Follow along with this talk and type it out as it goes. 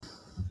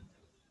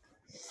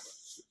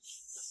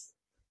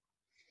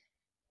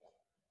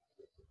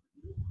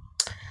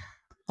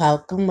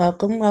Welcome,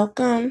 welcome,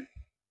 welcome.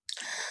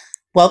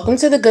 Welcome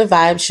to the Good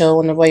Vibe Show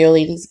on the Royal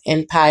Ladies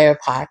Empire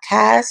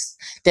podcast,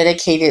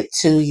 dedicated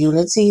to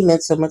unity,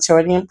 mental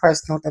maturity, and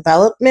personal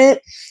development.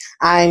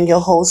 I'm your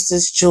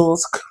hostess,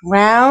 Jules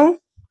Crown.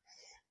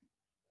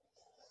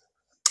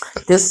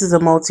 This is a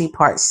multi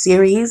part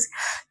series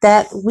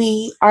that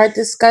we are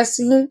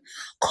discussing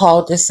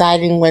called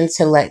Deciding When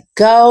to Let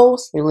Go,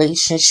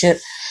 relationship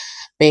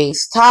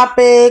based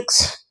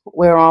topics.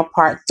 We're on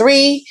part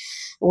 3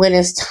 when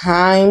it's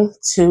time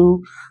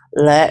to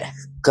let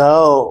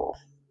go.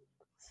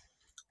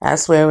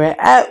 That's where we're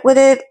at with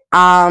it.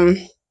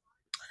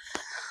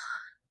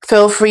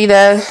 Feel free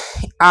to,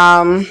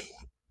 um,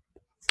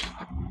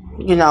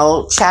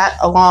 chat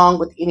along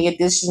with any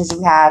additions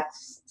you have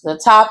to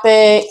the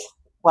topic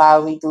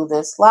while we do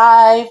this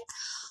live,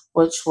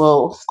 which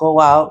will go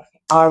out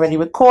already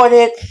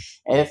recorded.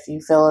 If you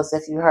feel as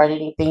if you heard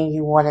anything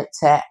you wanted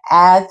to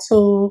add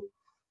to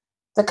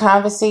the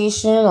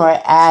conversation or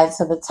add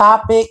to the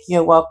topic,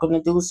 you're welcome to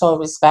do so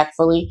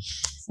respectfully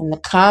in the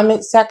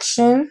comment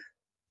section.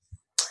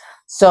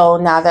 So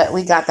now that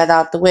we got that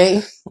out the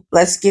way,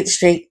 let's get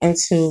straight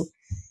into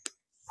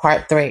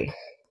part 3.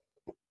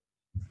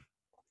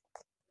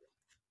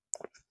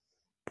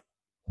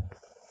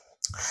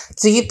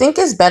 Do you think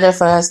it's better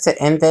for us to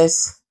end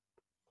this?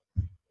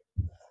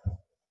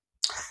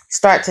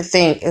 Start to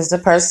think, is the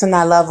person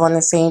I love on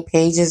the same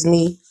page as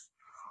me?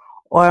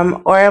 Or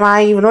am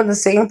I even on the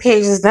same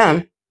page as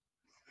them?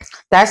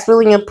 That's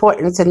really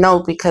important to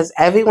know because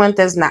everyone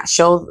does not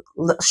show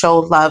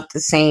love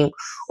the same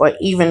or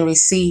even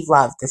receive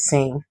love the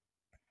same.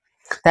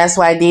 That's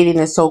why dating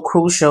is so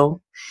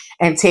crucial,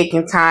 and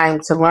taking time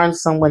to learn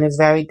someone is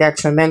very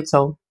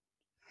detrimental.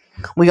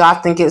 We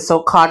often get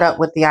so caught up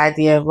with the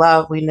idea of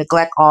love, we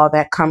neglect all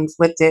that comes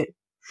with it.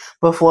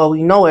 Before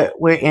we know it,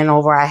 we're in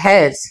over our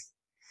heads.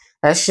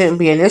 That shouldn't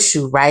be an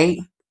issue, right?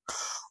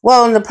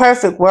 Well, in the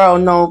perfect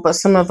world, no, but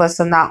some of us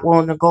are not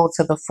willing to go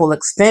to the full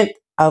extent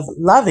of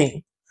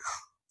loving.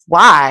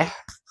 Why?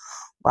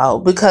 Well,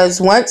 because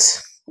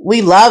once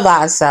we love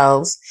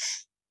ourselves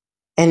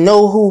and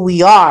know who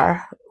we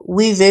are,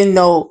 we then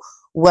know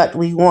what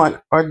we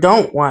want or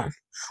don't want.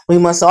 We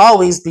must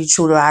always be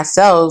true to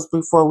ourselves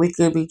before we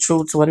can be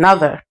true to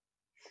another.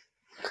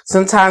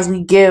 Sometimes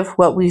we give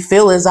what we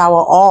feel is our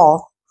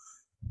all.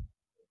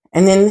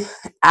 And then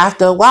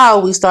after a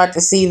while, we start to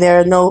see there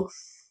are no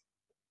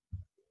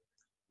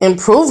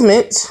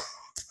improvements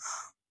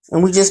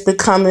and we just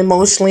become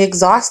emotionally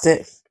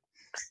exhausted.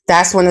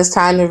 That's when it's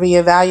time to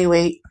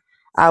reevaluate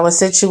our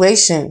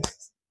situation.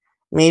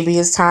 Maybe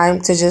it's time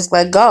to just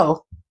let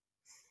go.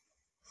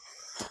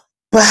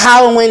 But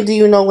how and when do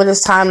you know when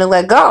it's time to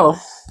let go?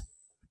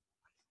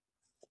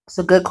 It's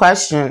a good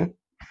question.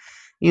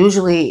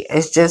 Usually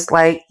it's just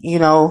like,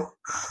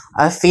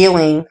 a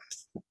feeling.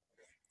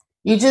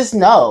 You just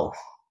know.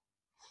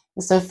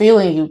 It's a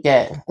feeling you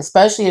get,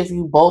 especially if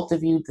you both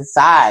of you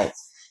decide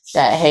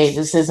that, hey,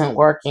 this isn't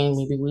working.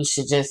 Maybe we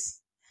should just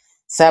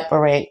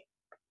separate.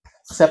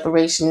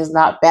 Separation is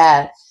not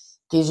bad.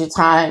 Gives you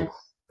time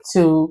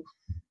to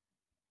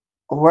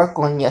work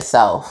on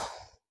yourself.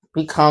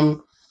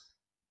 Become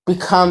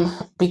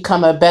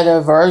become a better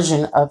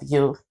version of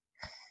you,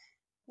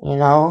 you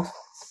know?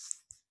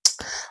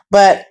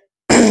 But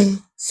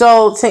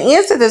so to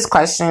answer this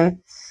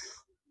question,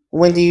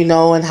 when do you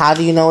know and how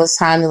do you know it's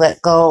time to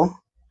let go?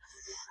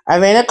 I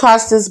ran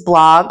across this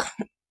blog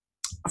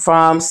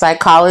from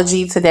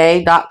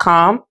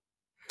psychologytoday.com,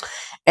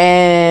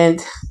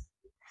 and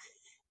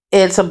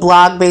it's a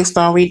blog based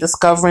on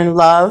rediscovering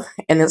love,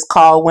 and it's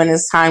called When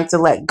It's Time to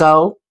Let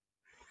Go.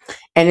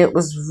 And it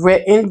was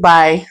written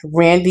by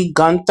Randy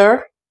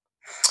Gunther.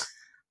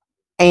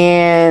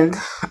 And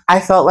I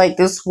felt like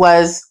this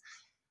was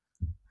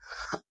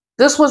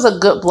a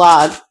good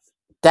blog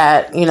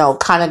that,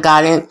 kind of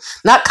got in,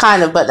 not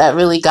kind of, but that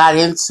really got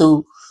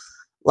into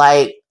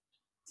like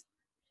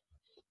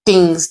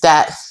things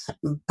that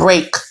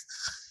break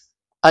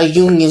a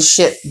union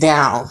ship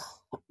down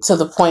to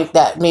the point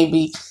that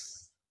maybe,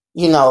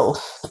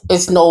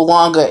 it's no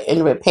longer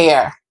in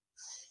repair.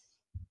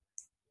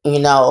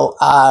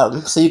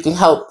 So you can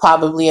help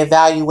probably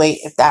evaluate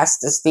if that's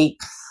the state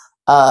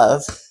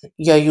of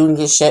your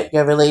union ship,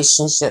 your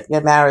relationship,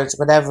 your marriage,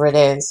 whatever it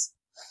is.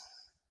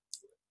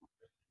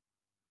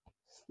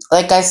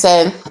 Like I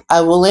said,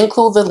 I will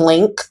include the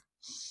link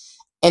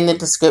in the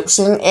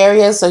description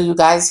area so you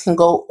guys can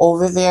go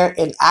over there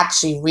and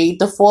actually read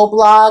the full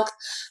blog,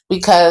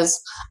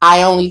 because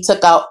I only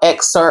took out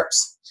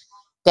excerpts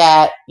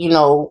that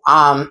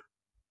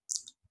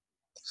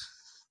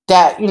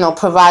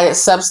provided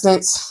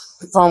substance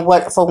from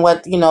what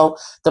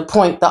the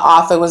point the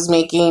author was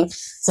making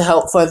to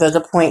help further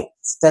the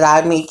points that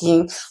I'm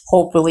making.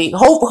 Hoping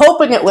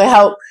it will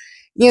help,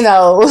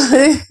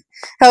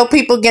 help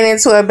people get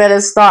into a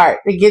better start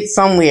to get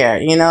somewhere.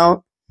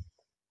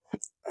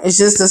 It's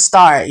just a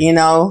start.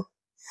 You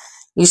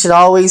should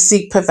always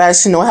seek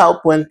professional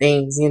help when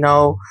things. There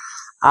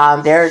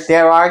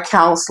are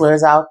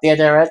counselors out there,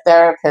 there are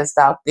therapists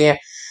out there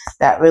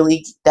that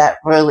really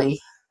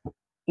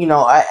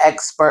are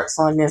experts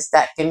on this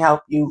that can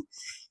help you,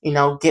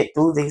 get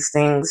through these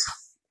things.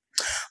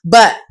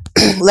 But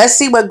let's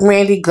see what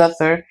Randy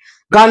Gunther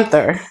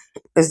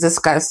is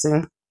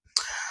discussing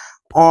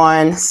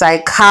on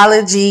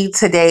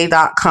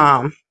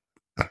psychologytoday.com.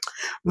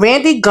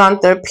 Randy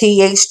Gunther,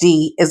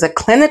 PhD, is a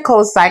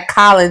clinical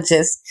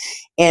psychologist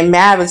and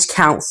marriage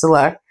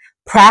counselor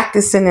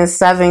practicing in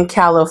Southern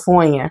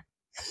California,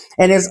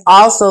 and is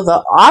also the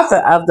author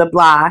of the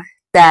blog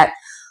that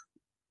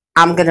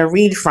I'm going to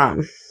read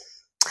from.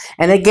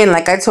 And again,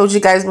 like I told you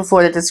guys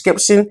before,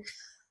 the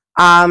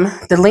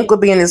link will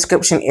be in the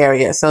description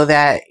area so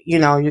that,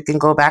 you can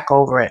go back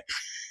over it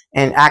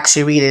and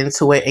actually read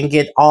into it and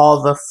get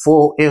all the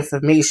full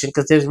information,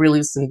 because there's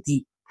really some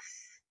deep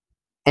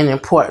and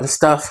important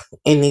stuff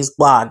in these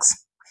blogs.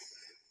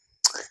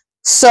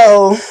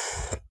 So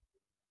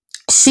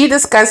she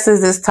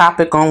discusses this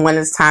topic on when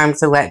it's time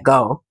to let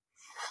go.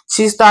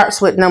 She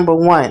starts with number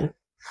 1,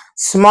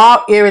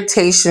 small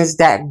irritations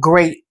that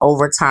grate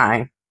over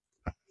time.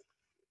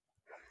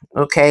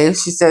 Okay,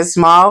 she says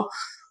small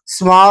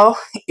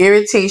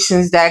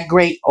irritations that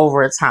grate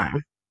over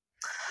time.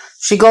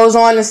 She goes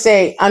on to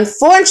say,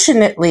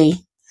 unfortunately,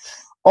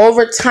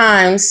 over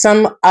time,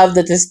 some of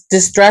the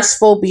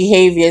distressful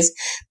behaviors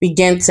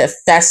begin to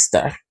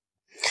fester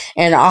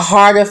and are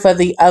harder for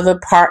the other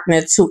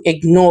partner to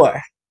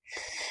ignore.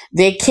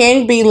 There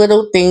can be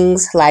little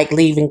things like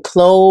leaving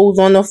clothes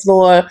on the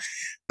floor,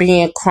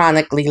 being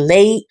chronically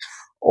late,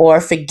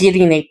 or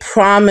forgetting a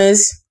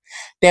promise.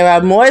 There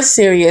are more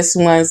serious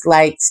ones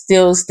like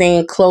still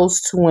staying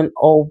close to an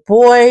old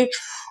boy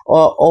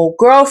or old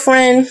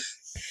girlfriend,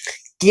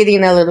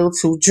 getting a little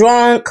too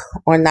drunk,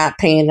 or not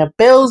paying the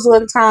bills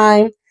on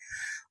time.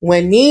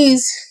 When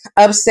these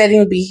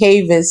upsetting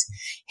behaviors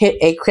hit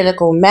a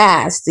critical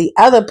mass, the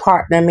other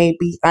partner may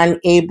be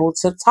unable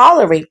to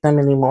tolerate them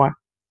anymore.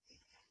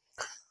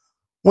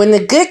 When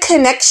the good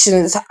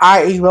connections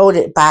are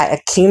eroded by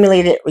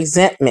accumulated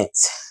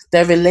resentments,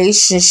 the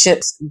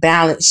relationship's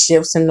balance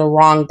shifts in the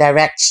wrong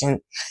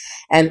direction,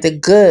 and the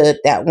good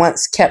that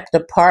once kept the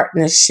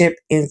partnership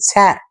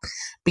intact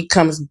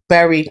becomes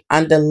buried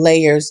under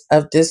layers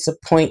of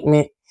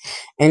disappointment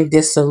and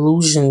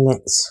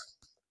disillusionments.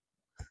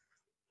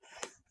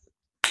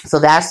 So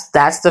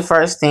that's the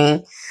first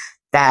thing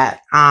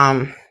that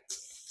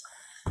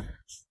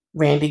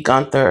Randy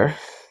Gunther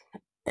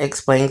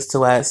explains to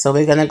us. So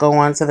we're going to go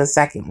on to the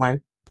second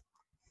one.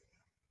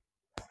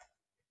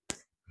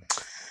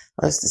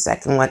 What's the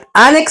second one?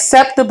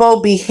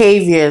 Unacceptable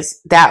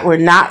behaviors that were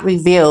not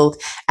revealed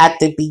at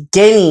the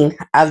beginning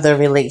of the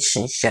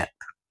relationship.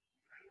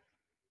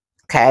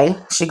 Okay,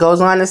 she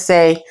goes on to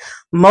say,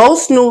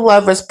 most new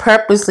lovers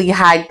purposely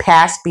hide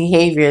past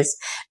behaviors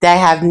that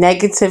have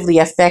negatively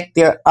affected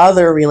their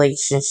other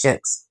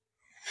relationships.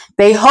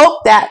 They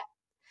hope that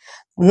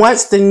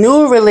once the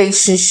new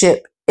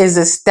relationship is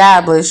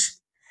established,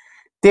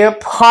 their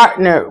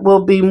partner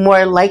will be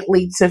more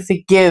likely to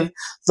forgive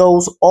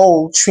those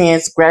old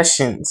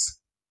transgressions.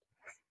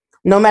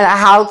 No matter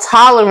how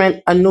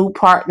tolerant a new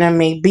partner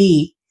may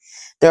be,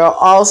 there are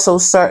also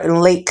certain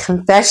late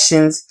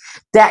confessions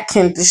that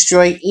can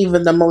destroy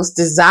even the most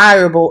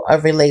desirable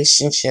of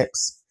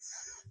relationships.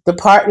 The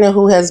partner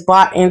who has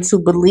bought into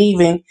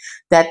believing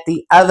that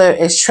the other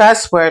is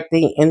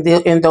trustworthy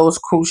in those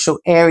crucial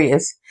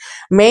areas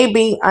may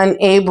be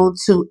unable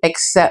to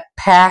accept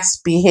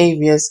past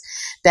behaviors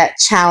that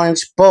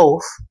challenge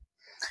both,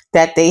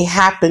 that they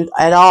happened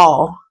at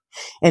all,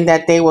 and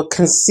that they were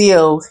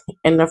concealed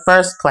in the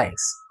first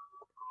place.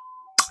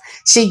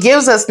 She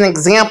gives us an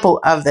example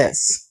of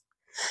this,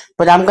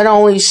 but I'm going to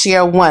only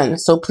share one,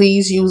 so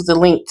please use the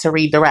link to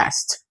read the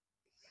rest.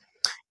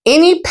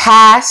 Any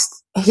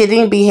past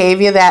hidden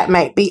behavior that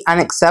might be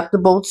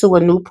unacceptable to a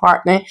new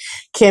partner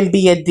can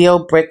be a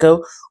deal breaker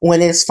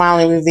when it's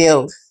finally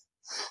revealed.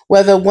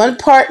 Whether one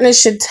partner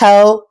should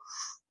tell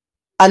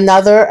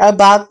another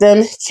about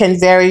them can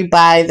vary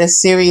by the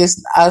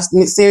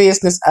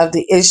seriousness of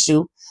the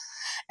issue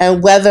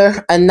and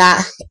whether or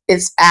not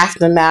its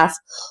aftermath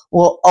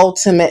will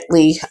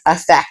ultimately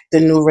affect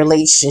the new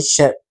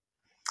relationship.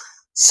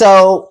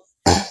 So,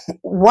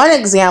 one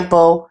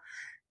example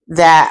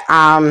that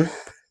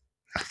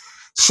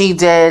she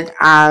did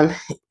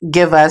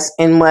give us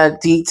in more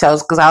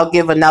details, because I'll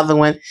give another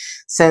one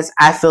since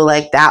I feel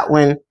like that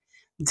one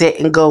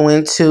didn't give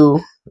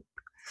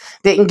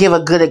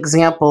a good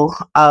example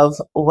of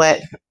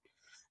what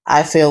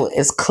I feel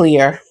is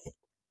clear.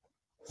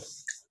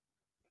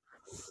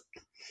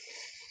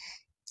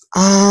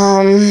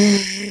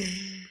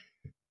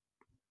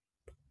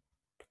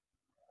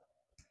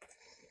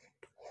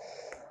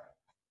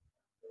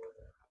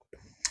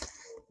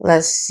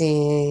 Let's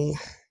see.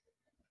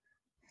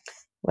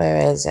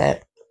 Where is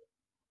it?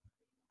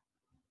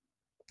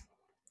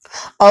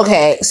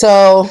 Okay,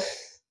 so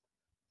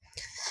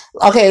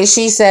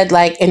she said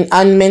like an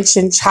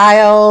unmentioned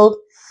child,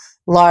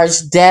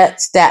 large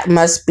debts that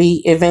must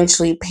be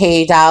eventually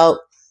paid out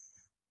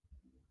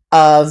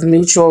of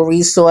mutual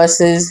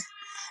resources.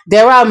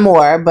 There are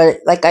more, but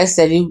like I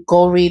said, you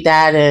go read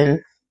that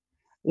and,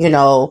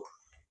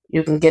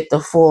 you can get the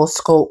full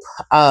scope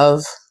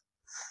of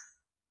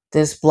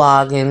this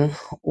blog and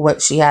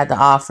what she had to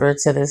offer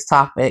to this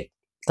topic,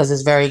 because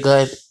it's very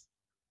good.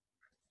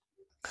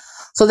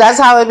 So that's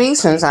how it be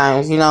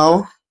sometimes,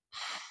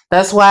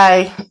 That's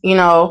why,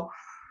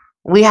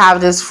 we have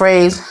this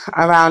phrase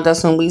around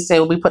us when we say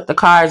we put the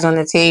cards on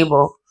the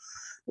table.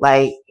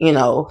 Like,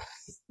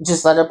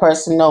 just let a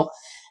person know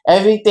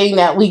everything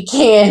that we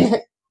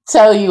can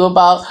tell you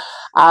about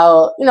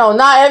our,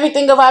 not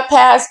everything of our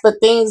past,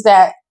 but things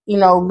that,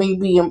 may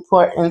be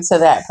important to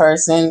that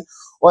person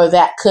or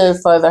that could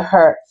further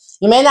hurt.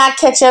 You may not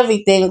catch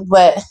everything,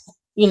 but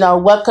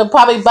what could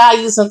probably buy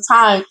you some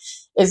time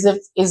is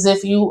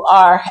if you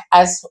are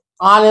as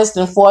honest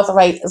and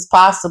forthright as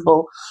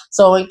possible.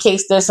 So in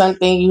case there's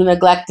something you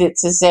neglected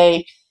to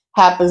say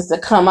happens to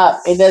come up,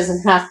 it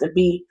doesn't have to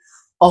be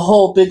a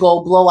whole big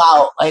old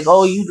blowout, like,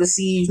 oh, you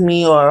deceived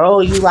me, or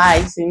oh, you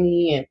lied to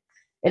me. And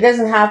it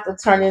doesn't have to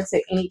turn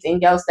into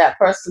anything else. That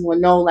person would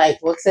know, like,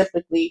 well,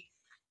 typically,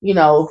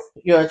 you're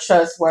a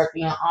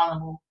trustworthy and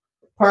honorable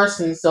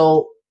person.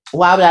 So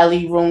why would I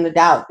leave room to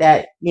doubt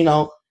that,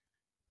 you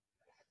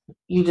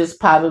just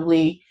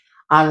probably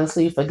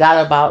honestly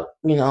forgot about,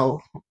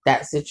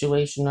 that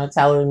situation or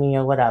telling me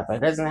or whatever.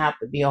 It doesn't have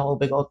to be a whole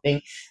big old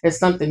thing. It's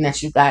something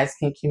that you guys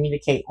can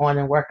communicate on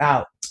and work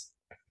out.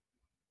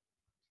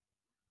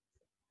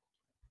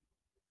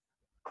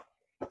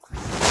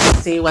 Let's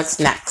see what's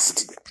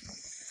next.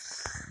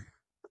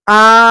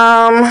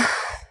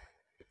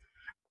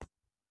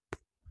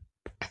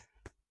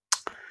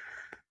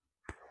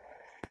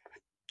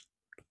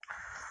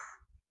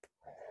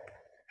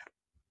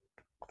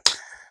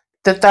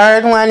 The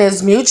third one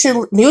is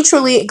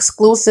mutually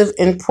exclusive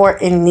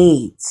important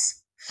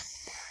needs.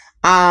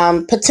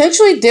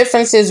 Potentially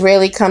differences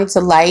rarely come to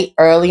light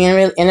early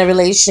in a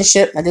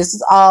relationship. Now, this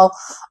is all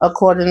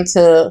according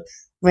to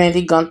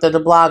Randy Gunther,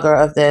 the blogger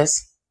of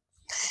this.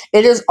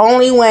 It is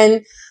only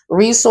when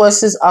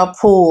resources are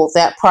pooled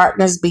that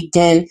partners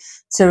begin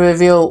to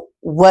reveal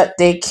what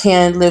they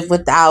can live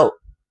without,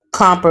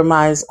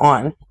 compromise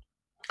on,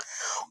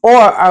 or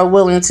are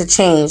willing to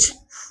change.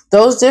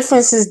 Those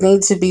differences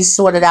need to be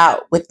sorted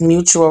out with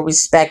mutual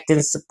respect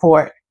and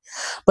support,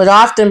 but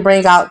often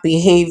bring out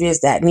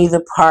behaviors that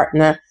neither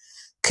partner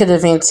could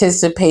have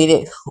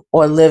anticipated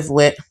or lived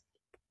with.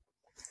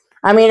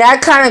 I mean,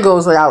 that kind of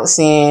goes without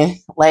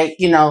saying. Like,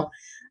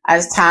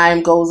 as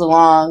time goes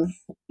along,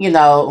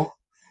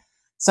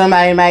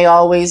 somebody might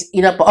always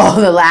eat up all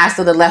the last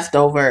of the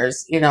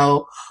leftovers,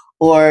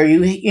 or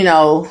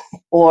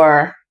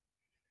or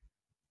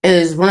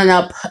is running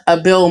up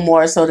a bill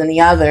more so than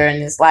the other.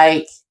 And it's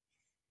like,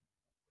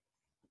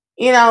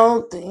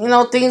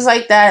 things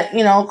like that,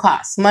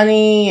 cost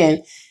money.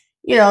 And,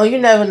 you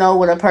never know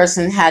what a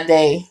person had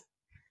their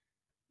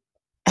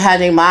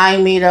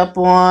mind made up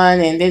on.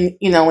 And then,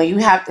 when you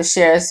have to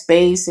share a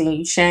space and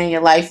you sharing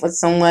your life with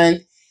someone,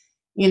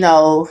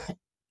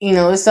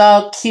 it's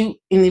all cute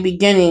in the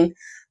beginning,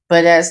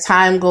 but as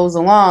time goes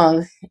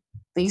along,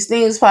 these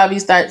things probably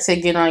start to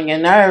get on your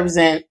nerves.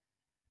 And,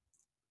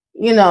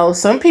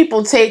 some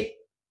people take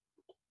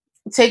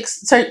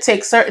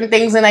certain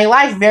things in their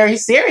life very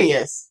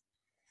serious.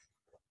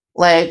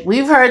 Like,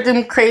 we've heard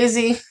them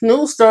crazy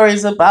news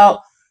stories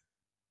about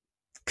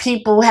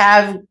people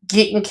have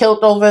getting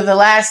killed over the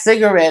last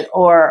cigarette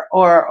or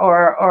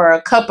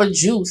a cup of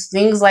juice,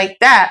 things like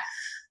that.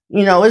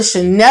 It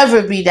should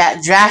never be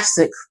that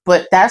drastic,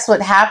 but that's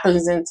what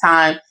happens in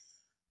time.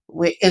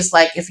 It's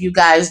like, if you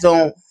guys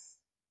don't,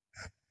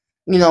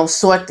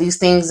 sort these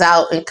things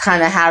out and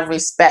kind of have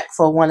respect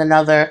for one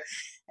another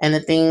and the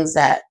things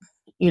that,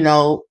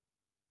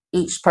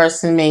 each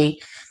person may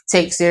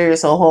take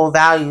serious or hold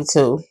value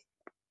to.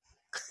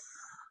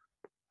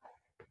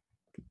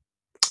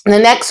 The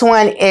next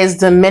one is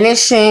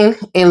diminishing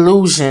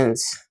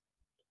illusions.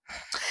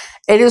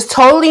 It is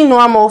totally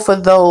normal for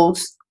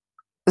those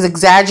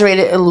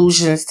exaggerated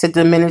illusions to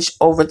diminish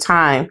over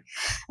time,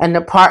 and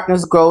the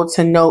partners grow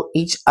to know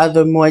each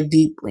other more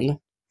deeply.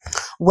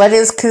 What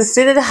is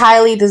considered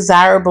highly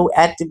desirable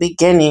at the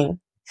beginning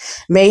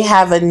may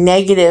have a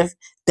negative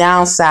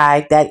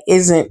downside that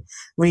isn't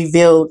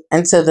revealed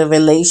until the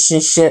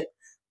relationship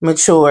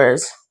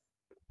matures.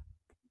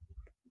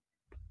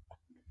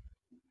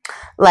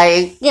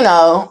 Like,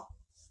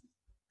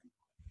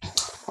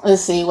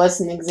 let's see, what's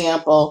an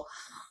example?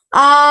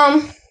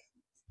 A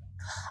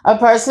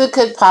person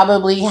could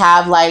probably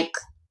have, like,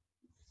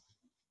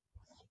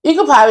 you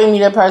could probably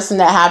meet a person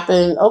that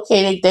happened,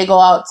 okay, they go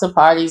out to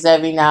parties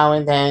every now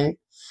and then.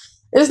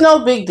 It's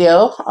no big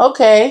deal.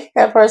 Okay,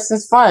 that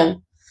person's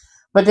fun.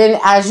 But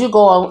then as you go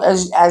on,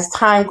 as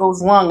time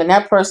goes along and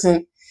that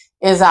person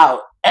is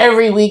out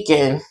every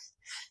weekend,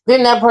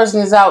 then that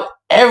person is out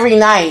every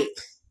night.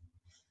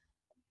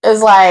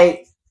 It's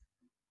like,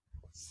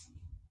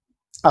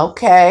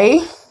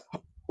 okay,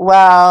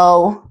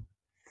 well,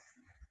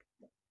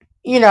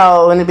 in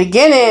the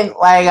beginning,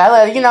 like, I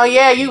let,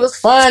 yeah, you was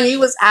fun.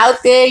 You was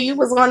out there. You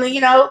was on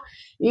the,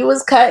 you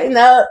was cutting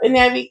up and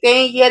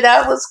everything. Yeah,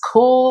 that was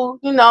cool.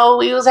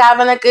 We was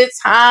having a good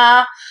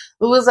time.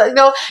 It was like,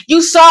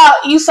 you saw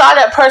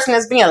that person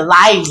as being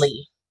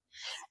lively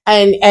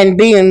and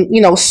being,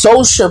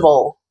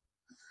 sociable.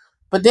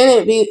 But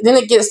then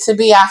it gets to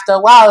be after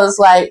a while, it's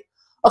like,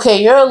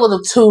 okay, you're a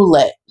little too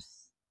lit.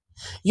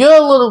 You're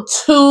a little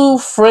too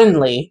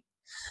friendly.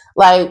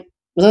 Like,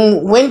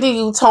 when do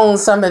you tone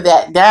some of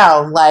that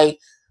down? Like,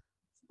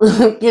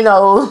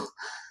 I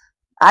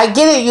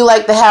get it, you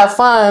like to have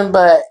fun,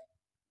 but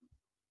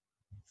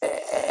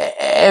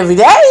every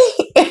day,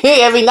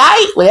 every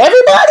night with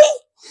everybody,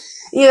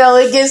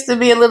 it gets to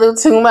be a little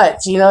too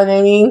much. You know what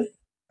I mean?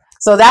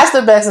 So that's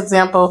the best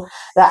example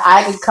that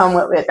I could come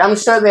up with. I'm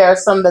sure there are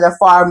some that are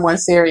far more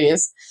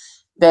serious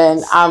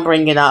than I'm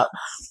bringing up.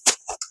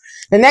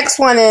 The next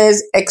one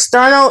is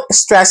external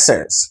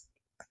stressors.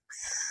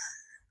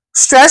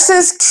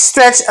 Stresses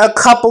stretch a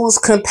couple's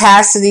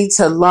capacity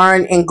to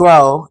learn and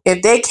grow.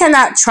 If they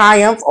cannot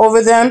triumph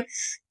over them,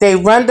 they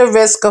run the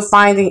risk of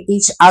finding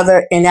each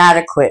other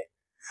inadequate.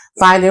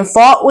 Finding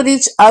fault with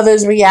each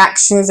other's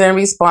reactions and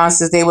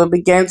responses, they will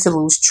begin to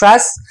lose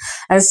trust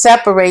and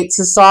separate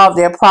to solve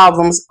their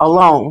problems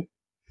alone.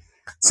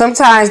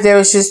 Sometimes there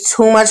is just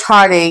too much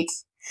heartache,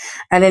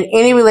 and then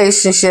any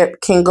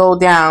relationship can go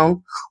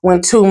down when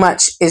too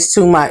much is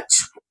too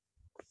much.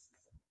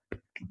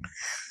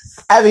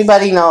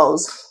 Everybody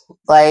knows,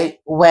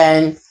 like,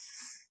 when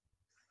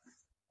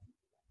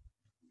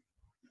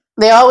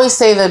they always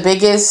say the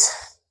biggest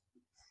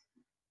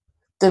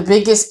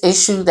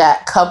issue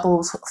that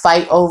couples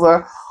fight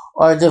over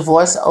or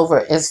divorce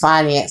over is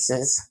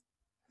finances.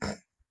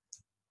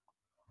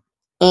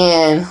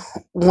 And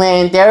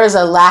when there is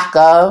a lack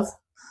of,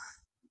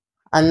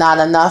 a not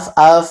enough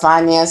of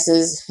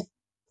finances,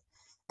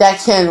 that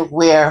can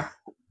wear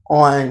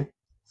on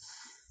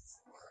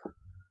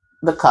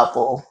the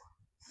couple.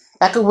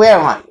 That could wear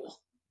on you.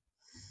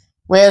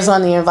 Wears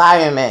on the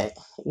environment.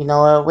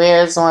 It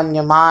wears on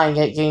your mind,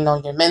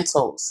 your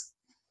mentals,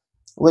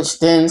 which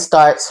then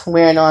starts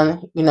wearing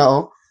on,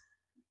 your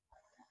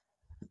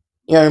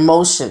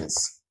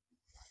emotions.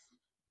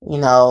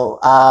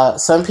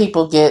 Some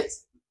people get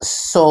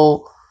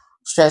so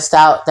stressed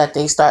out that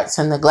they start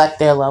to neglect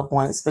their loved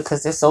ones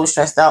because they're so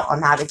stressed out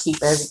on how to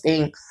keep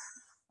everything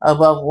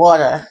above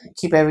water,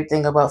 keep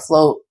everything above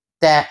float,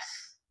 that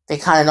they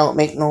kind of don't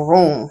make no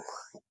room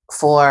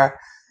for,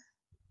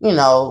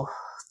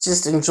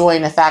 just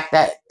enjoying the fact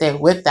that they're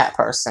with that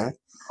person,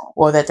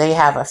 or that they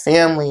have a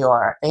family,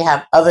 or they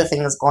have other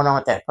things going on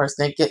with that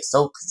person. They get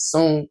so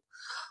consumed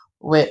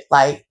with,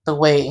 like, the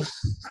way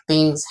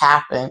things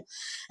happen.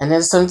 And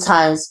then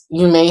sometimes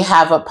you may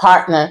have a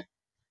partner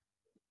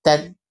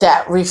that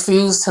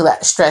refuse to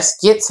let stress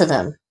get to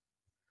them.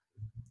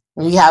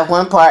 You have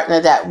one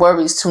partner that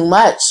worries too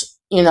much.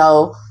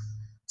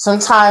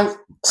 Sometimes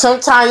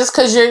sometimes it's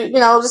because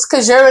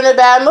you're in a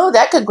bad mood,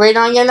 that could grate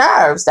on your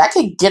nerves. That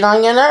could get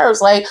on your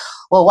nerves. Like,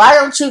 well, why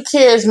don't you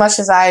care as much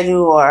as I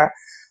do, or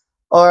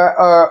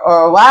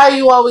why are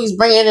you always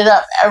bringing it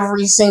up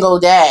every single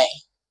day?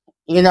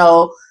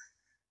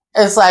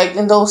 It's like,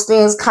 and those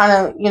things kind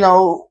of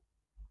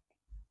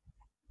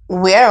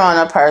wear on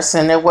a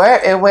person. It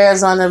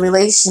wears on a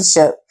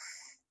relationship.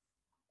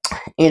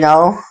 You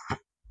know,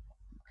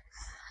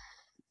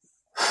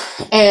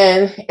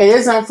 and it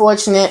is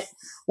unfortunate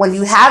when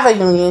you have a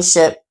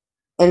unionship.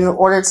 In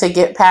order to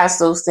get past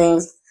those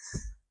things,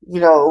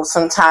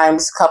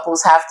 sometimes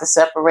couples have to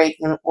separate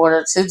in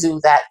order to do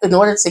that, in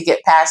order to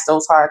get past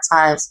those hard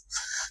times.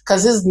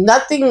 Because there's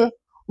nothing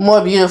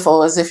more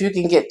beautiful as if you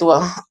can get through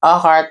a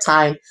hard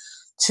time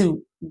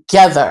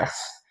together.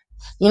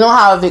 You know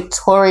how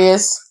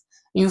victorious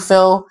you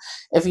feel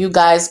if you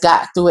guys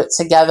got through it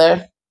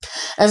together?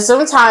 And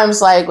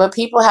sometimes, like, what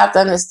people have to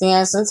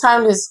understand,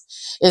 sometimes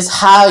is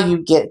how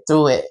you get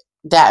through it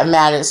that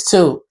matters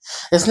too.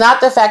 It's not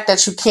the fact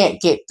that you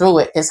can't get through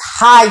it, it's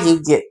how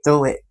you get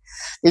through it.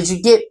 Did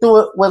you get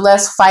through it with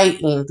less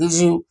fighting? Did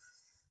you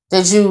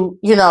get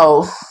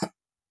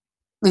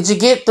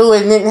through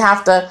it and didn't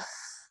have to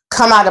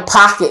come out of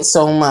pocket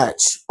so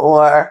much?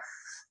 Or,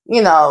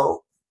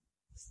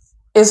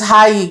 it's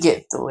how you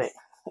get through it,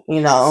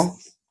 you know.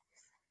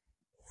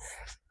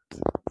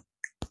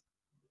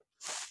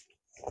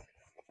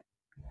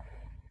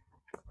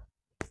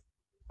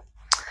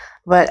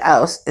 What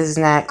else is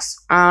next?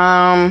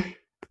 The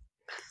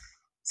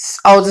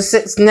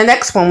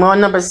next one. We're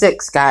on number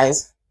 6,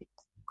 guys.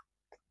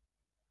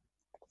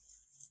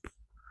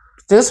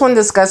 This one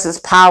discusses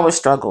power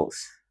struggles.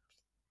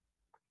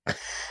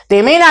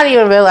 They may not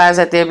even realize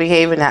that they're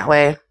behaving that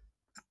way,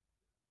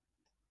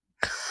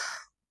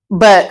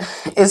 but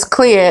it's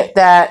clear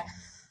that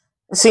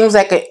it seems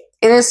like an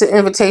innocent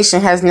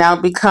invitation has now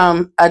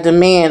become a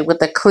demand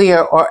with a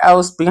clear or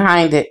else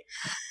behind it.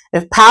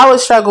 If power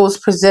struggles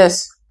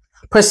persist,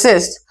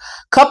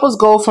 couples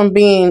go from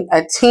being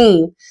a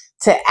team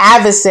to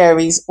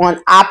adversaries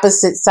on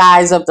opposite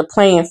sides of the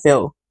playing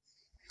field.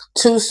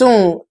 Too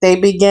soon, they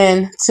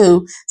begin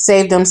to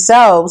save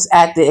themselves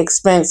at the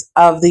expense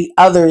of the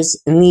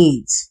other's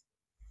needs.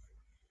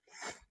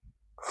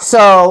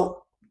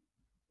 So,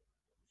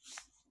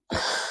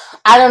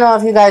 I don't know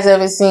if you guys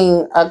ever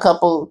seen a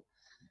couple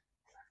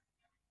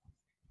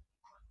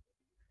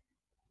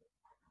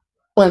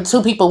when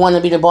two people want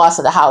to be the boss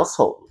of the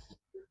household.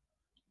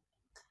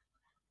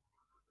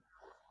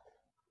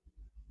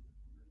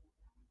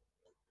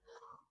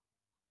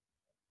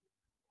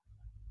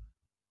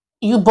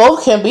 You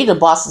both can be the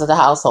bosses of the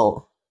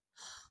household,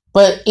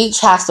 but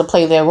each has to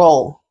play their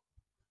role.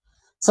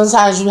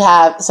 Sometimes you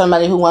have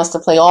somebody who wants to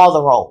play all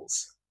the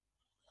roles.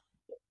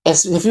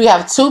 If you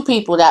have two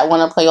people that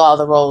want to play all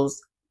the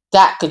roles,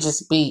 that could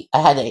just be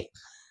a headache.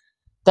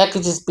 That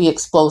could just be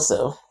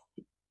explosive.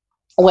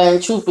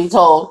 When, truth be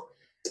told,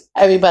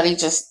 everybody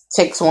just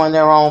takes on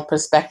their own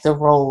perspective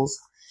roles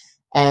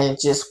and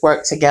just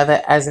work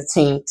together as a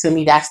team. To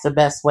me, that's the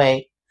best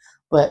way.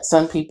 But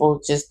some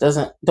people just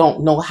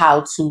don't know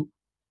how to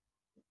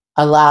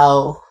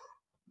allow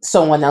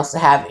someone else to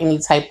have any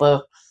type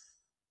of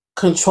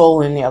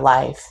control in their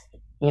life.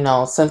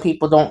 Some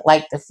people don't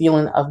like the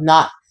feeling of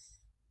not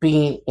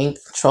being in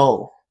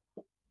control.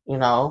 You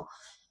know,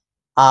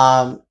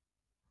 um,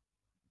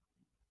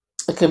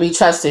 it could be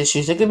trust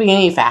issues. It could be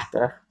any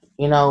factor.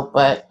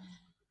 But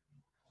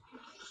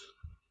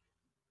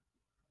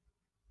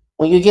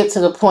when you get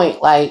to the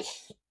point like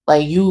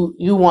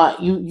you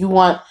want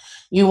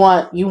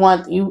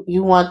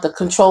the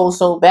control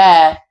so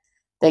bad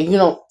that you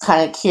don't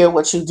kind of care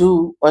what you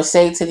do or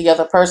say to the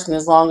other person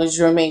as long as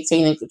you're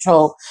maintaining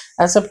control.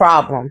 That's a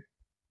problem.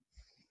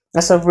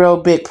 That's a real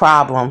big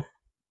problem.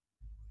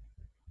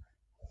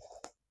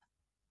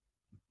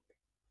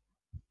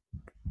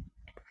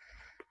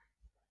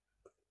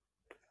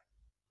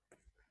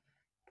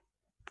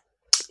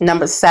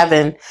 Number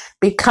 7,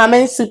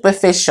 becoming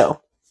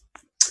superficial.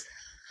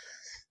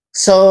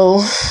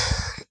 So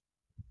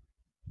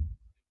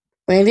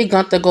Randy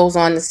Gunther goes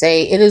on to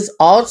say, it is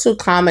all too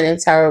common and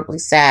terribly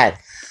sad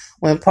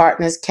when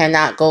partners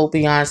cannot go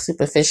beyond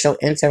superficial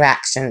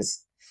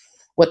interactions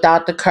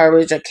without the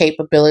courage or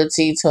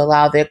capability to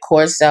allow their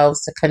core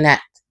selves to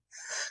connect.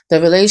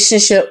 The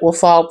relationship will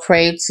fall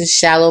prey to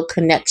shallow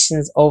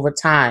connections over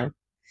time.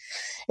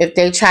 If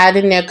they tried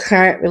in their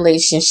current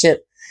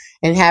relationship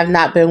and have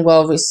not been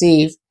well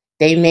received,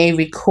 they may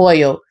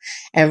recoil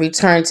and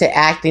return to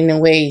acting in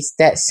ways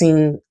that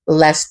seem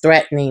less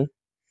threatening.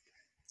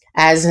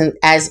 As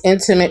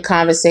intimate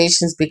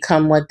conversations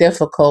become more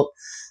difficult,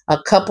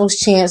 a couple's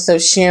chance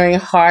of sharing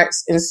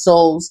hearts and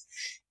souls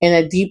in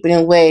a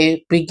deepening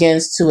way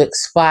begins to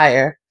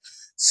expire.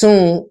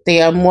 Soon,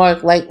 they are more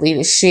likely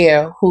to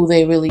share who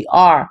they really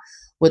are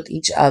with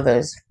each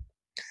others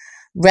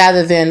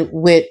rather than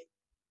with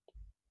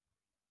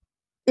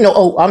no,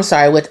 oh, I'm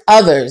sorry, with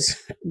others.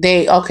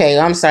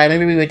 I'm sorry,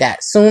 maybe reread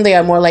that. Soon they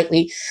are more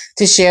likely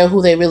to share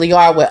who they really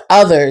are with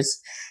others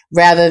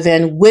rather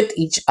than with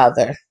each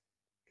other.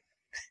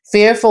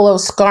 Fearful of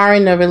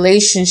scarring the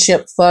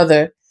relationship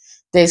further,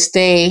 they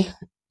stay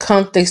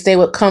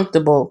with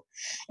comfortable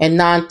and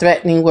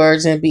non-threatening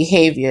words and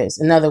behaviors.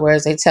 In other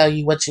words, they tell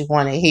you what you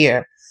want to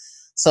hear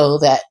so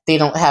that they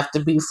don't have to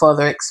be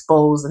further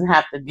exposed and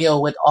have to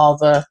deal with all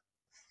the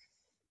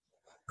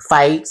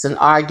fights and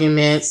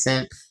arguments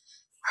and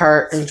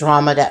hurt and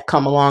drama that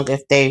come along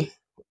if they've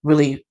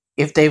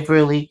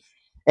really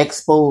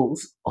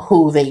exposed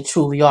who they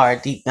truly are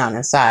deep down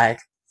inside.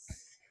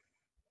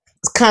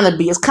 It's kind of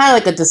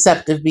like a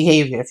deceptive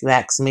behavior, if you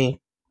ask me.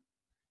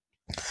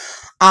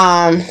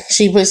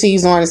 She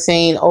proceeds on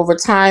saying, over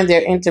time,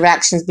 their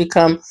interactions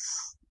become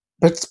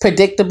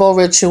predictable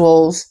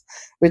rituals,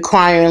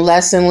 requiring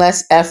less and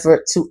less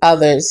effort to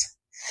others.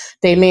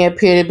 They may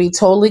appear to be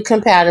totally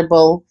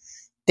compatible.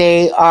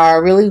 They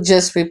are really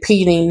just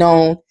repeating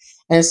known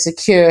and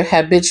secure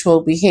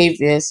habitual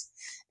behaviors.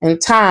 In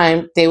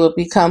time, they will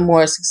become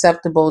more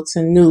susceptible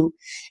to new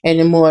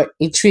and more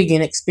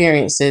intriguing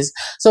experiences.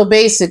 So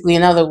basically,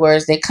 in other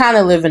words, they kind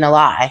of live in a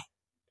lie.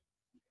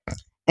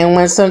 And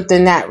when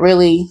something that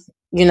really,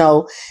 you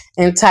know,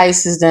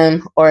 entices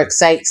them or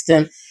excites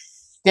them,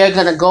 they're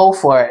going to go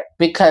for it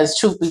because,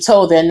 truth be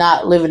told, they're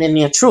not living in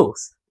their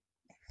truth.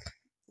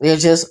 They're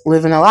just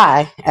living a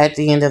lie at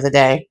the end of the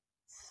day.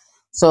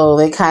 So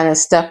they kind of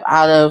step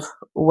out of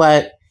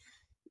what,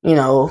 you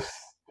know,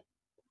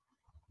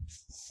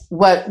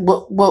 what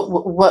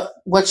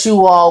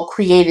you all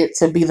created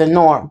to be the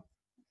norm.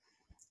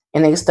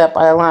 And they step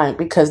out of line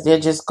because they're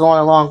just going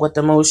along with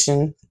the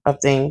motion of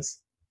things.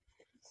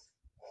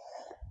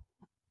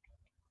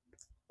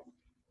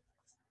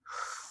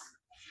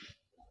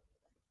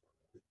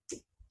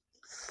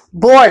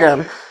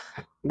 Boredom.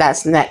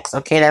 That's next.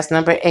 Okay, that's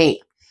number 8.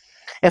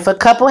 If a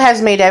couple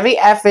has made every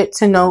effort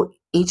to know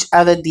each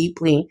other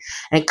deeply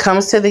and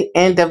comes to the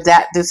end of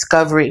that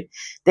discovery,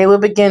 they will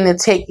begin to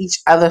take each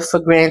other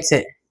for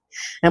granted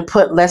and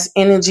put less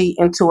energy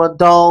into a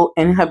dull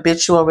and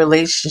habitual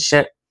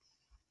relationship,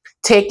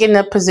 taking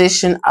the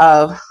position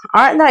of,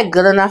 aren't I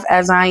good enough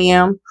as I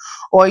am?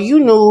 Or you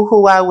knew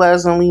who I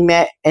was when we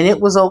met and it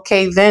was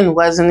okay then,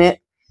 wasn't it?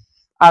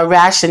 Are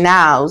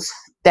rationales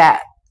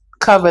that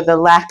cover the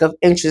lack of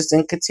interest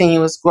in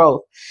continuous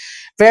growth.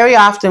 Very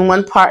often,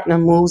 one partner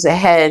moves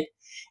ahead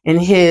in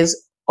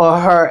his or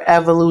her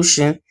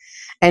evolution,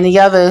 and the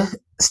other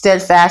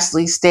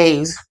steadfastly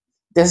stays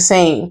the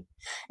same.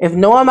 If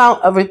no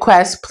amount of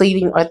request,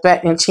 pleading, or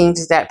threatening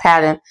changes that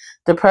pattern,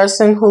 the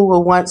person who were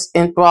once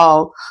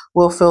enthralled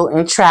will feel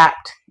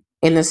entrapped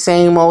in the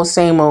same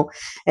old,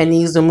 and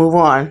needs to move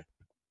on.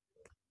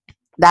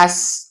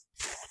 That's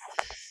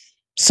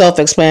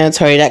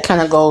self-explanatory. That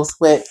kind of goes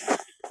with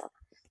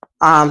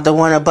the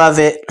one above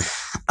it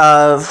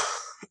of,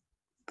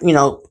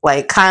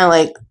 like kind of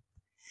like,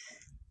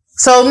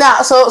 so now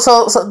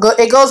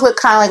it goes with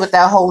kind of like with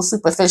that whole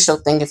superficial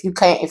thing. If you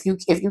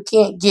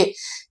can't get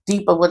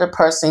deeper with a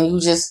person, you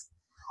just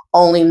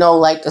only know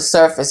like the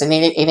surface, and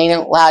they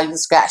don't allow you to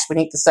scratch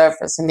beneath the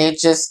surface, and they're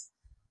just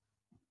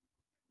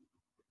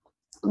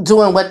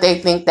doing what they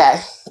think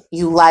that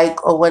you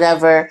like or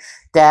whatever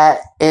that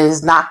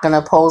is not going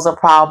to pose a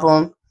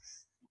problem.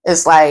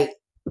 It's like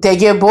they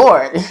get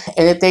bored,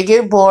 and if they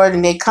get bored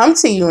and they come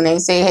to you and they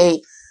say,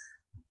 hey,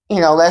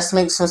 let's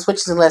make some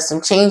switches and let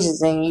some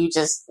changes, and you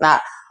just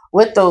not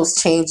with those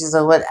changes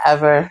or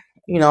whatever,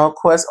 of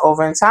course,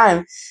 over in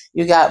time,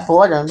 you got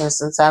boredom. And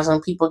sometimes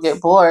when people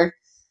get bored,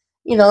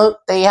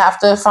 they have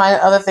to find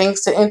other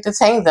things to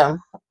entertain them.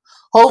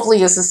 Hopefully,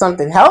 this is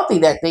something healthy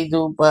that they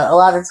do, but a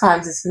lot of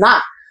times it's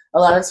not. A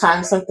lot of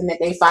times, something that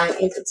they find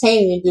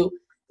entertaining to do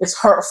is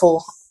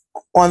hurtful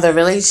on the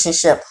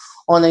relationship,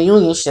 on the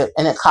unionship,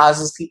 and it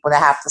causes people to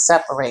have to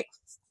separate.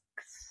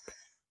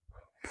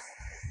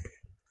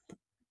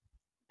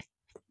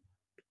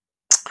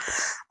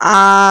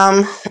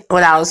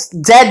 What else?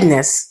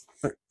 Deadness.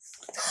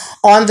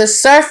 On the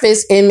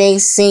surface, it may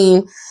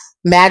seem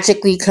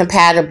magically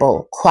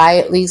compatible,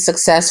 quietly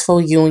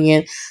successful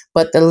union,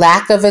 but the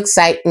lack of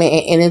excitement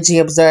and energy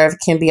observed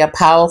can be a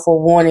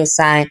powerful warning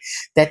sign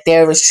that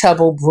there is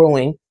trouble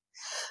brewing.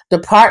 The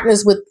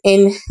partners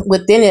within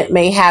it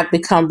may have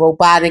become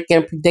robotic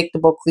and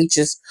predictable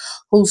creatures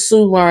who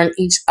soon learn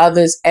each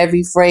other's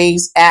every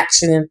phrase,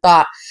 action, and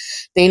thought.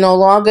 They no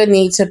longer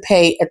need to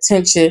pay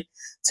attention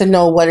to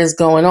know what is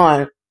going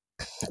on.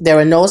 There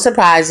are no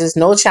surprises,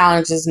 no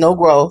challenges, no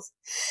growth.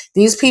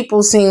 These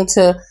people seem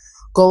to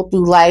go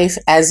through life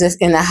as if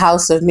in a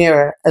house of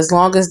mirror. As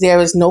long as there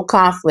is no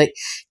conflict,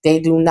 they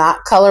do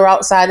not color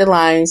outside the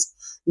lines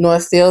nor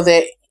feel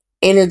their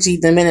energy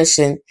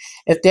diminishing.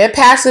 If their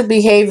passive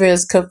behavior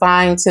is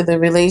confined to the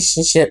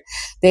relationship,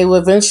 they will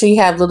eventually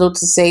have little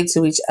to say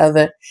to each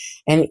other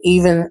and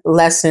even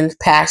lessened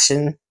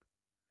passion.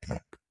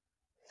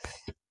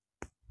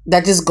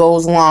 That just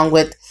goes along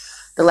with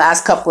the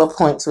last couple of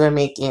points we're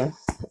making.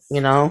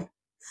 You know,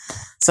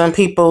 some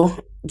people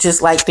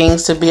just like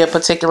things to be a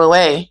particular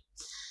way.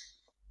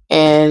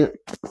 And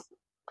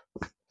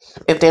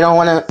if they don't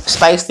want to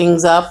spice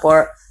things up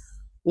or,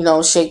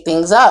 shake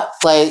things up,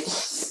 like,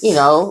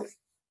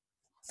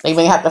 they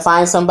may have to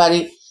find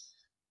somebody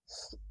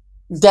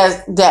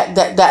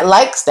that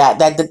likes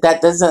that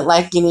doesn't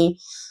like any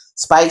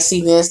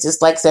spiciness,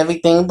 just likes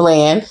everything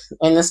bland.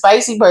 And the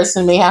spicy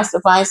person may have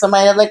to find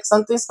somebody that likes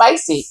something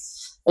spicy.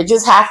 It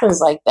just happens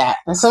like that.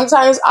 And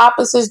sometimes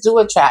opposites do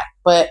attract,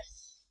 but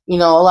a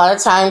lot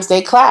of times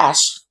they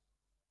clash.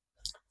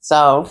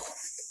 So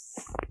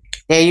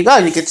there you go.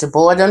 You get your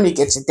boredom, you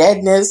get your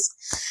deadness.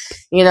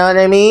 You know what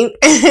I mean?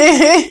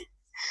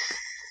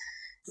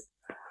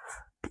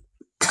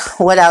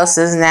 What else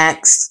is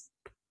next?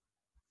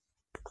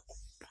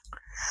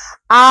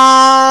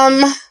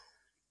 10.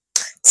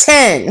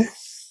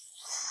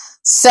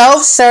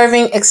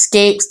 Self-serving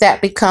escapes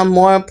that become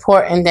more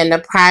important than the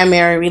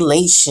primary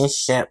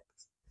relationship,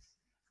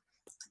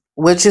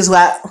 which is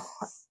what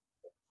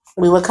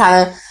we were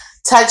kind of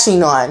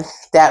touching on.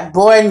 That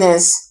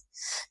boredness,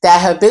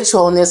 that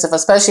habitualness,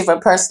 especially if a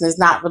person is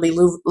not really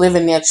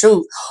living their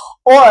truth,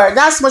 or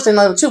not so much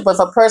another truth, but if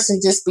a person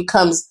just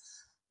becomes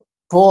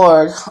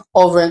bored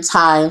over in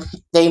time,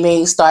 they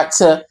may start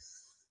to,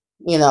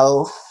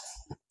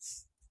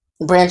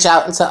 branch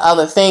out into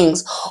other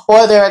things.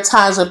 Or there are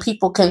times when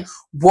people can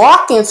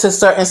walk into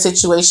certain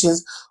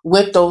situations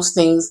with those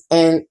things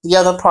and the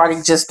other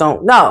party just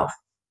don't know.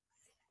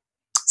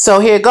 So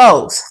here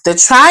goes. The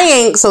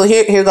triangle. So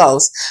here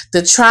goes.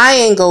 The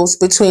triangles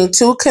between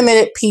two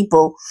committed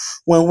people,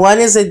 when one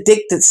is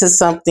addicted to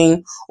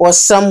something or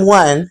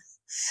someone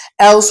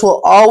else, will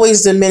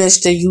always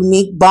diminish the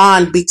unique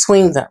bond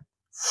between them.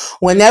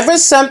 Whenever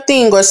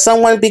something or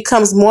someone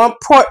becomes more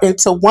important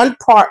to one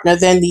partner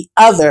than the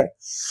other,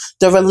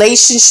 the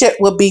relationship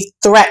will be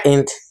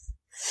threatened.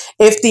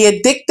 If the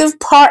addictive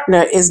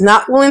partner is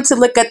not willing to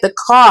look at the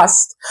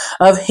cost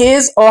of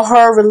his or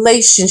her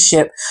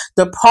relationship,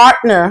 the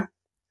partner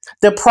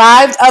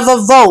deprived of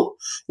a vote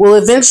will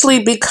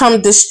eventually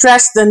become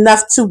distressed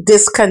enough to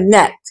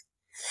disconnect.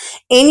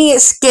 Any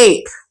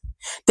escape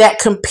that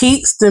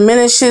competes,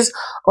 diminishes,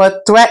 or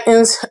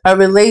threatens a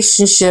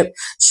relationship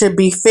should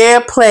be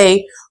fair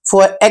play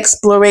for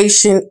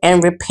exploration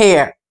and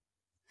repair.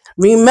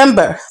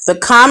 Remember, the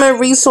common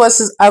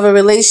resources of a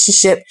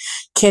relationship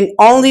can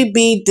only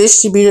be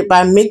distributed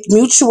by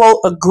mutual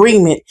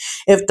agreement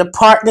if the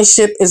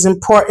partnership is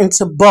important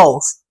to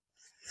both.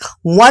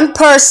 One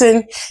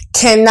person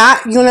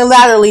cannot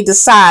unilaterally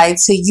decide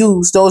to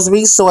use those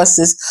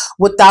resources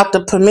without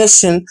the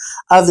permission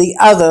of the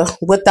other,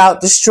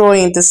 without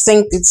destroying the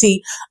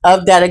sanctity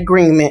of that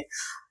agreement.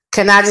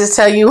 Can I just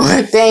tell you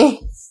one thing?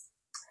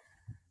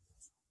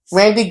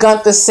 Randy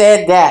Gunther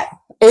said that.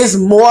 There's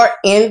more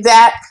in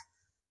that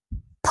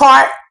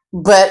part,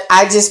 but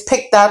I just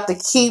picked out the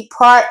key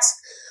parts.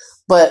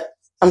 But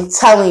I'm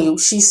telling you,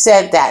 she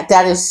said that.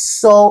 That is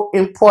so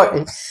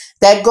important.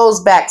 That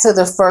goes back to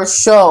the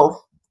first show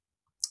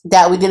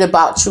that we did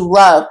about true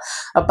love,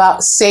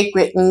 about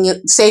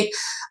sacredness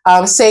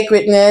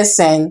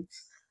and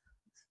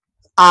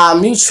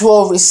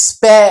mutual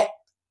respect.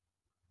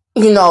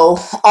 You know,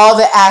 all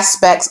the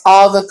aspects,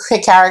 all the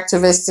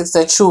characteristics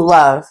of true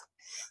love.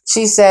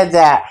 She said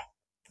that.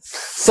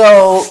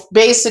 So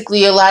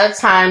basically, a lot of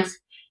times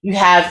you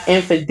have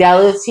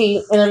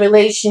infidelity in a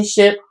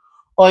relationship,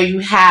 or you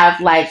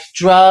have like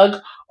drug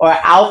or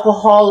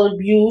alcohol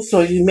abuse,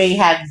 or you may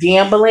have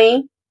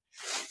gambling.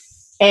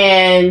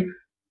 And,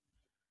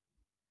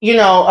 you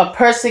know, a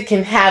person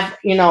can have,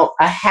 you know,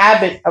 a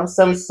habit of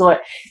some sort,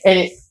 and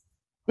it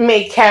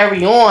may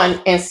carry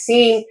on and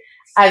seem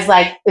as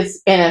like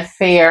it's an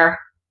affair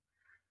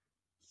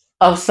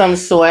of some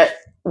sort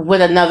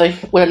with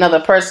another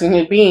person,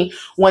 human being,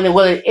 when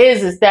what it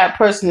is that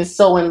person is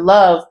so in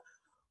love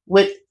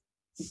with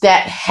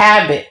that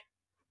habit,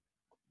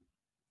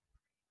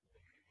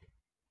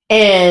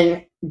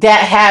 and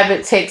that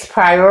habit takes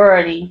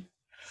priority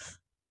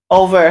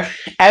over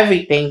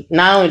everything.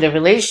 Not only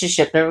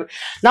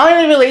not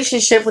only the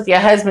relationship with your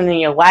husband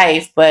and your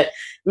wife, but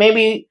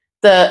maybe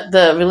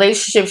the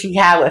relationships you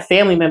have with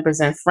family members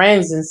and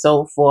friends and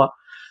so forth.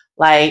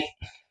 Like,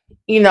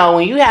 you know,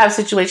 when you have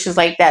situations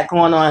like that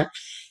going on,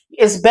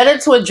 it's better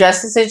to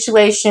address the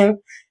situation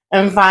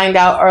and find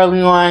out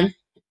early on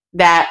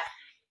that,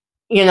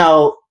 you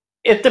know,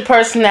 if the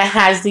person that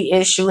has the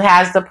issue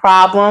has the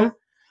problem,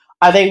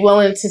 are they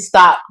willing to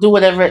stop, do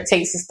whatever it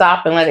takes to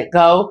stop and let it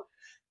go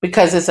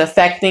because it's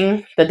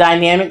affecting the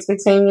dynamics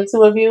between the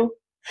two of you?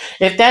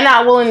 If they're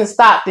not willing to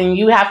stop, then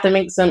you have to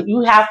make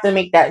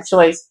that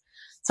choice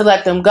to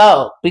let them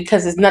go,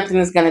 because it's nothing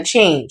that's going to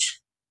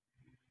change.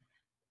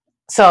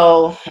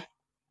 So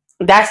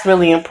that's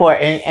really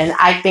important, and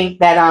I think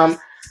that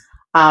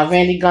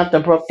Randy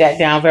Gunther broke that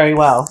down very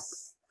well.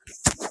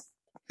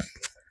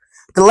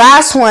 The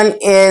last one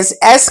is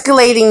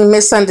escalating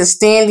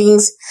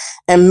misunderstandings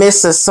and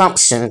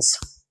misassumptions.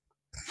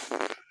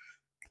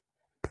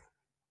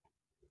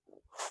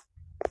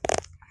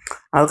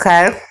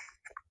 Okay.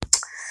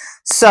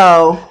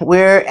 So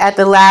we're at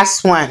the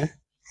last one.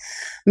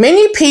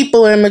 Many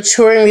people in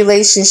maturing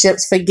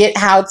relationships forget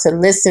how to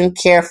listen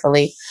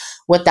carefully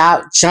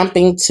without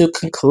jumping to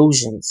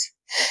conclusions,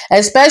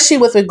 especially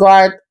with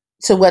regard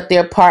to what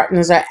their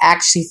partners are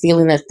actually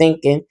feeling or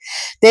thinking.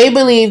 They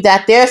believe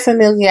that their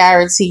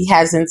familiarity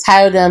has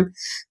entitled them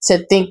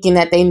to thinking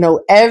that they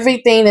know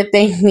everything that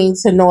they need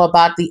to know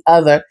about the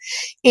other,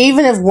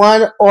 even if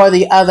one or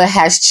the other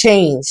has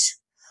changed.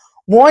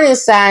 Warning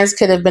signs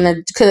could have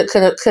been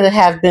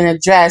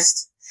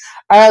addressed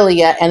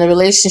earlier, and the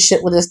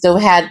relationship would have still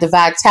had the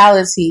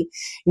vitality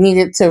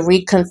needed to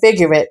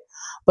reconfigure it.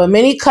 But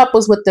many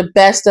couples with the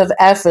best of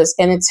efforts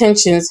and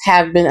intentions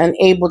have been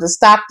unable to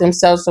stop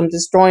themselves from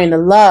destroying the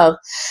love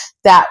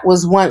that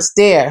was once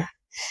there.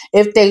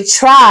 If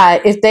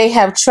they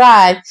have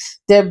tried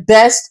their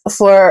best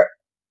for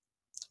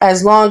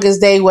as long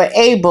as they were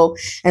able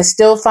and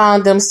still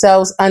found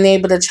themselves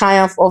unable to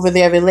triumph over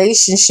their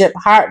relationship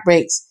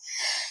heartbreaks,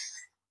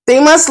 they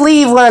must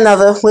leave one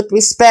another with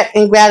respect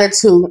and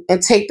gratitude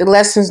and take the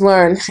lessons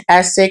learned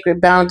as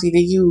sacred bounty to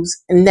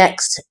use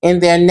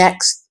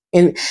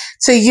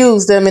to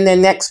use them in their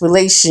next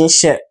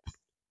relationship.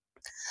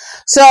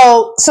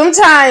 So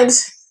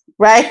sometimes,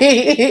 right?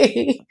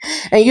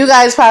 And you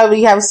guys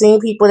probably have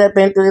seen people that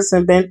been through this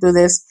and been through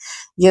this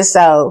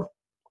yourself.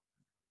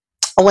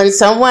 When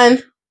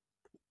someone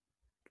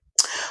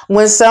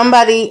when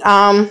somebody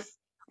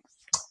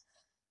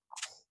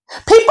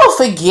people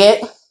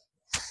forget,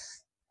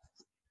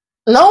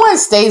 no one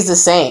stays the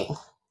same.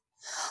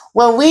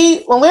 When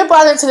we're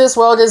brought into this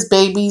world as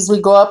babies, we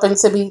grow up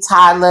into be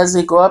toddlers,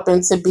 we grow up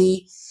into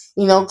be,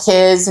 you know,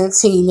 kids and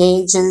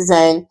teenagers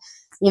and,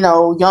 you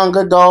know, young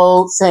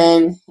adults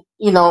and,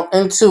 you know,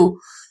 into,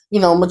 you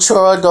know,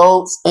 mature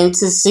adults,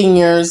 into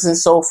seniors and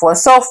so forth,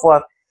 so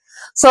forth.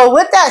 So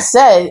with that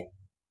said,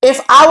 if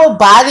our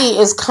body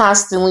is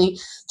constantly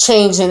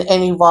changing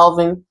and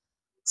evolving,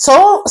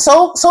 so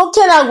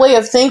can our way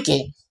of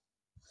thinking.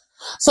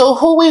 So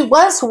who we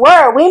once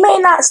were, we may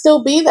not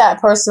still be that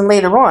person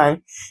later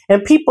on,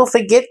 and people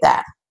forget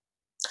that.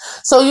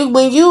 So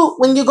when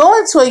you go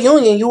into a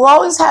union, you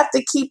always have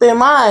to keep in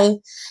mind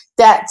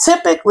that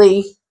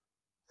typically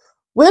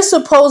we're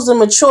supposed to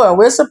mature,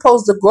 we're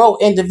supposed to grow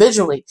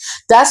individually.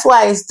 That's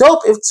why it's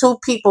dope if two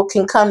people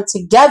can come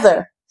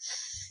together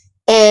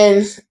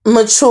and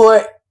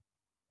mature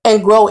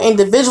and grow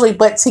individually,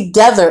 but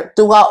together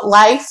throughout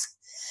life.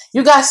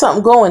 You got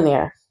something going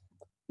there.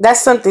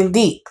 That's something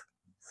deep.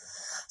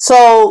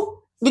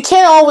 So you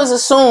can't always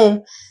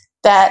assume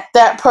that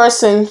that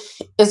person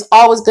is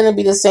always going to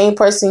be the same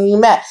person you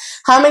met.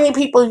 How many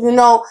people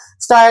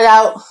started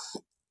out,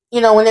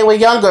 when they were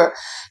younger,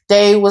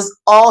 they was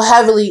all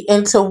heavily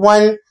into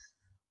one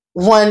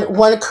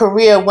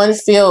career, one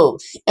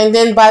field, and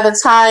then by the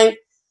time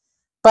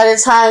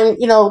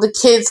the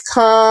kids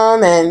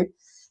come, and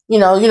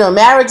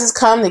marriages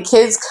come, the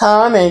kids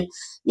come, and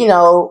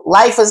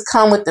life has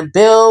come with the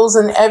bills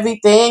and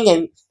everything,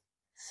 and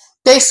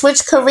they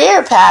switch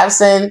career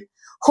paths, and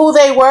who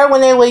they were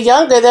when they were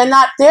younger, they're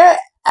not there.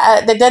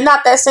 They're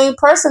not that same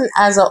person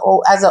as an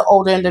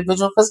older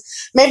individual, because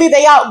maybe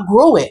they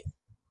outgrew it.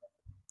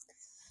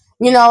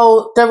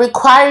 The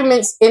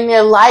requirements in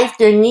their life,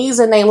 their needs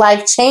in their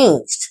life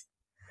changed,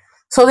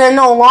 so they're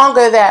no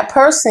longer that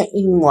person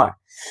anymore.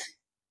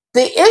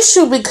 The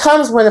issue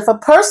becomes when if a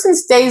person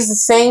stays the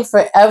same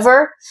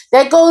forever,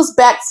 that goes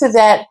back to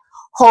that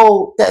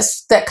whole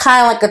that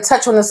kind of like a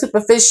touch on the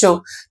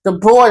superficial, the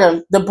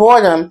boredom,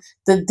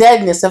 the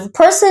deadness. If a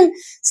person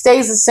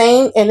stays the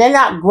same and they're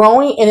not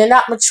growing and they're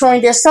not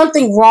maturing, there's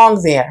something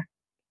wrong there.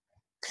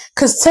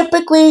 Because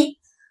typically,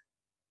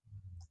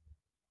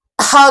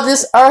 how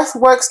this earth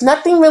works,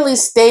 nothing really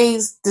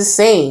stays the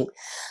same.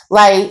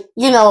 Like,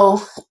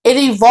 it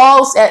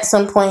evolves at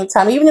some point in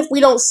time. Even if we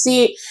don't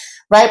see it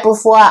right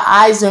before our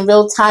eyes in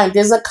real time,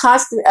 there's a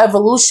constant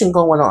evolution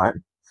going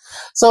on.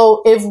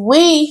 So if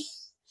we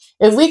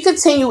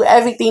continue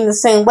everything the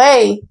same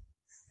way,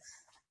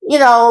 you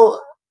know,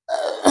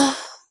 uh,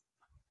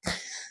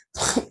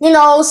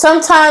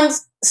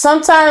 sometimes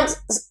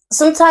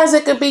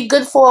it could be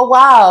good for a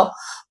while,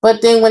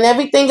 but then when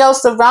everything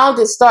else around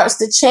it starts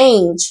to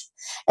change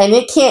and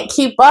it can't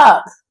keep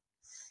up,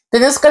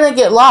 then it's going to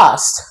get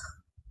lost.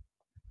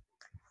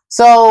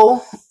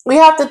 So we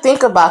have to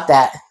think about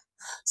that.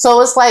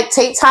 So it's like,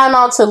 take time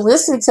out to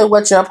listen to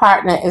what your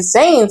partner is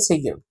saying to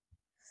you,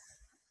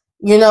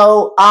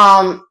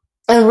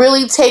 and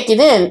really take it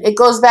in. It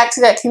goes back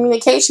to that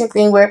communication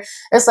thing where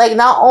it's like,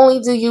 not only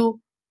do you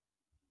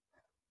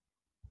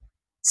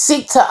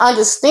seek to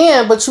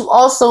understand, but you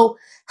also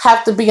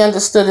have to be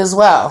understood as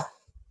well.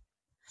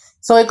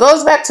 So it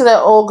goes back to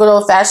that old good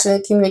old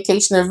fashioned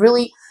communication of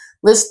really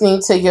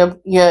listening to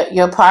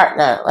your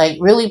partner, like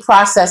really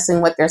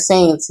processing what they're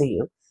saying to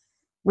you,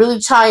 really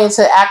trying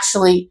to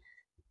actually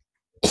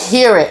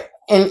hear it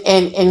and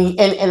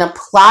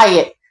apply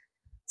it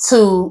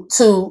to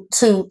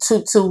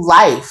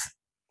life.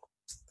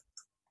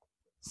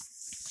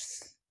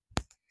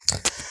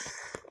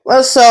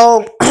 Well,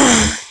 so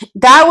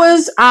that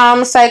was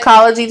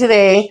Psychology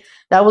Today.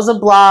 That was a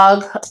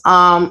blog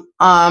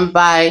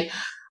by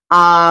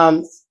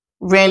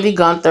Randy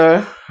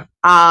Gunther.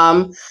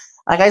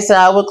 Like I said,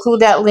 I will include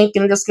that link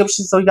in the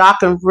description so y'all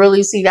can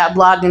really see that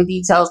blog in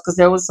details, because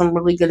there was some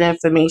really good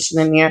information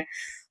in there,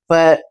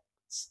 but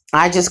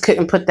I just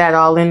couldn't put that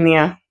all in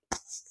there.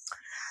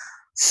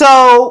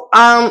 So,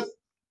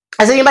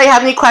 does anybody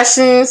have any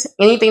questions?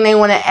 Anything they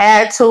want to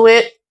add to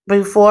it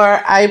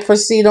before I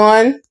proceed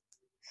on?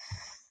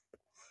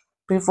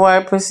 Because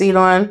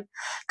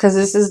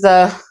this is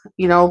the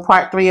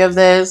part 3 of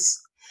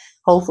this.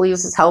 Hopefully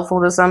this is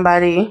helpful to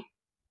somebody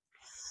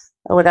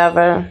or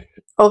whatever.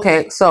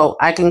 Okay, so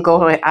I can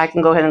go ahead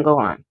and go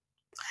on.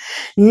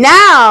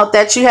 Now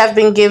that you have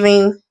been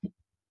giving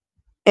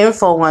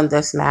info on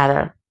this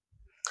matter,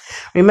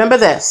 remember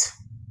this: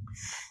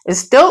 it's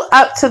still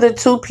up to the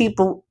two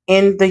people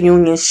in the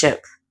unionship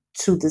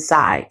to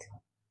decide.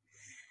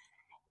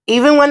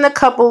 Even when the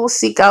couple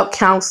seek out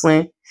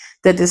counseling,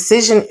 the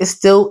decision is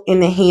still in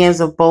the hands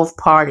of both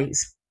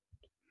parties.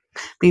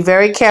 Be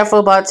very careful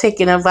about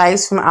taking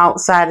advice from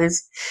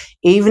outsiders,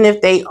 even if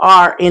they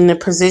are in the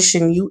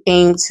position you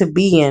aim to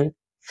be in,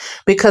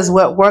 because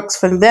what works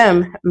for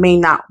them may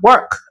not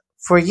work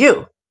for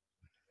you.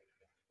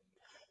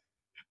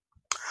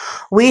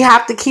 We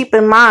have to keep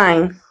in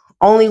mind,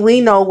 only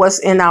we know what's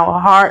in our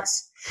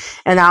hearts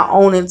and our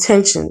own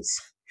intentions.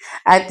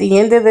 At the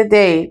end of the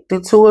day, the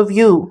two of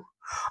you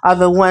are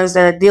the ones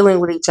that are dealing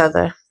with each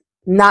other,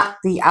 not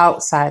the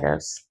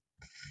outsiders.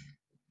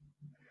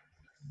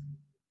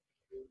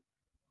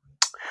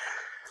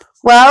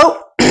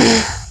 Well,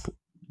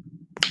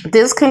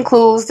 this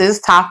concludes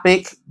this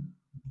topic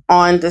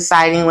on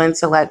deciding when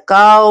to let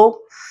go.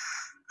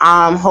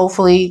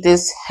 Hopefully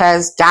this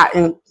has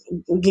getting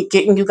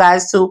you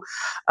guys to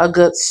a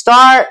good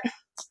start.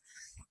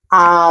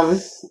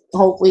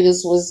 Hopefully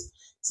this was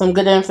some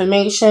good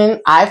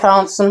information. I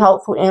found some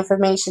helpful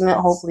information that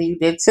hopefully you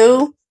did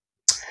too.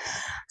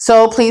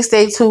 So please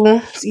stay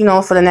tuned,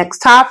 for the next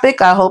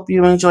topic. I hope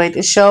you enjoyed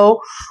the show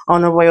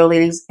on the Royal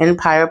Ladies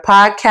Empire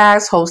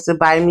podcast, hosted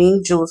by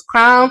me, Jules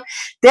Crown,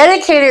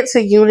 dedicated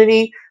to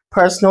unity,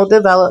 personal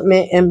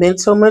development, and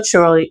mental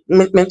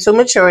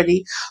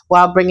maturity,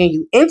 while bringing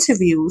you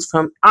interviews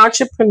from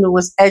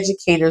entrepreneurs,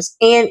 educators,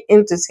 and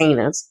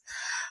entertainers.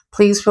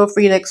 Please feel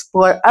free to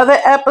explore other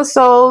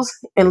episodes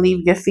and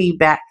leave your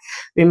feedback.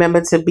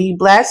 Remember to be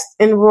blessed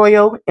and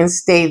royal and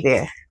stay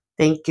there.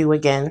 Thank you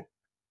again.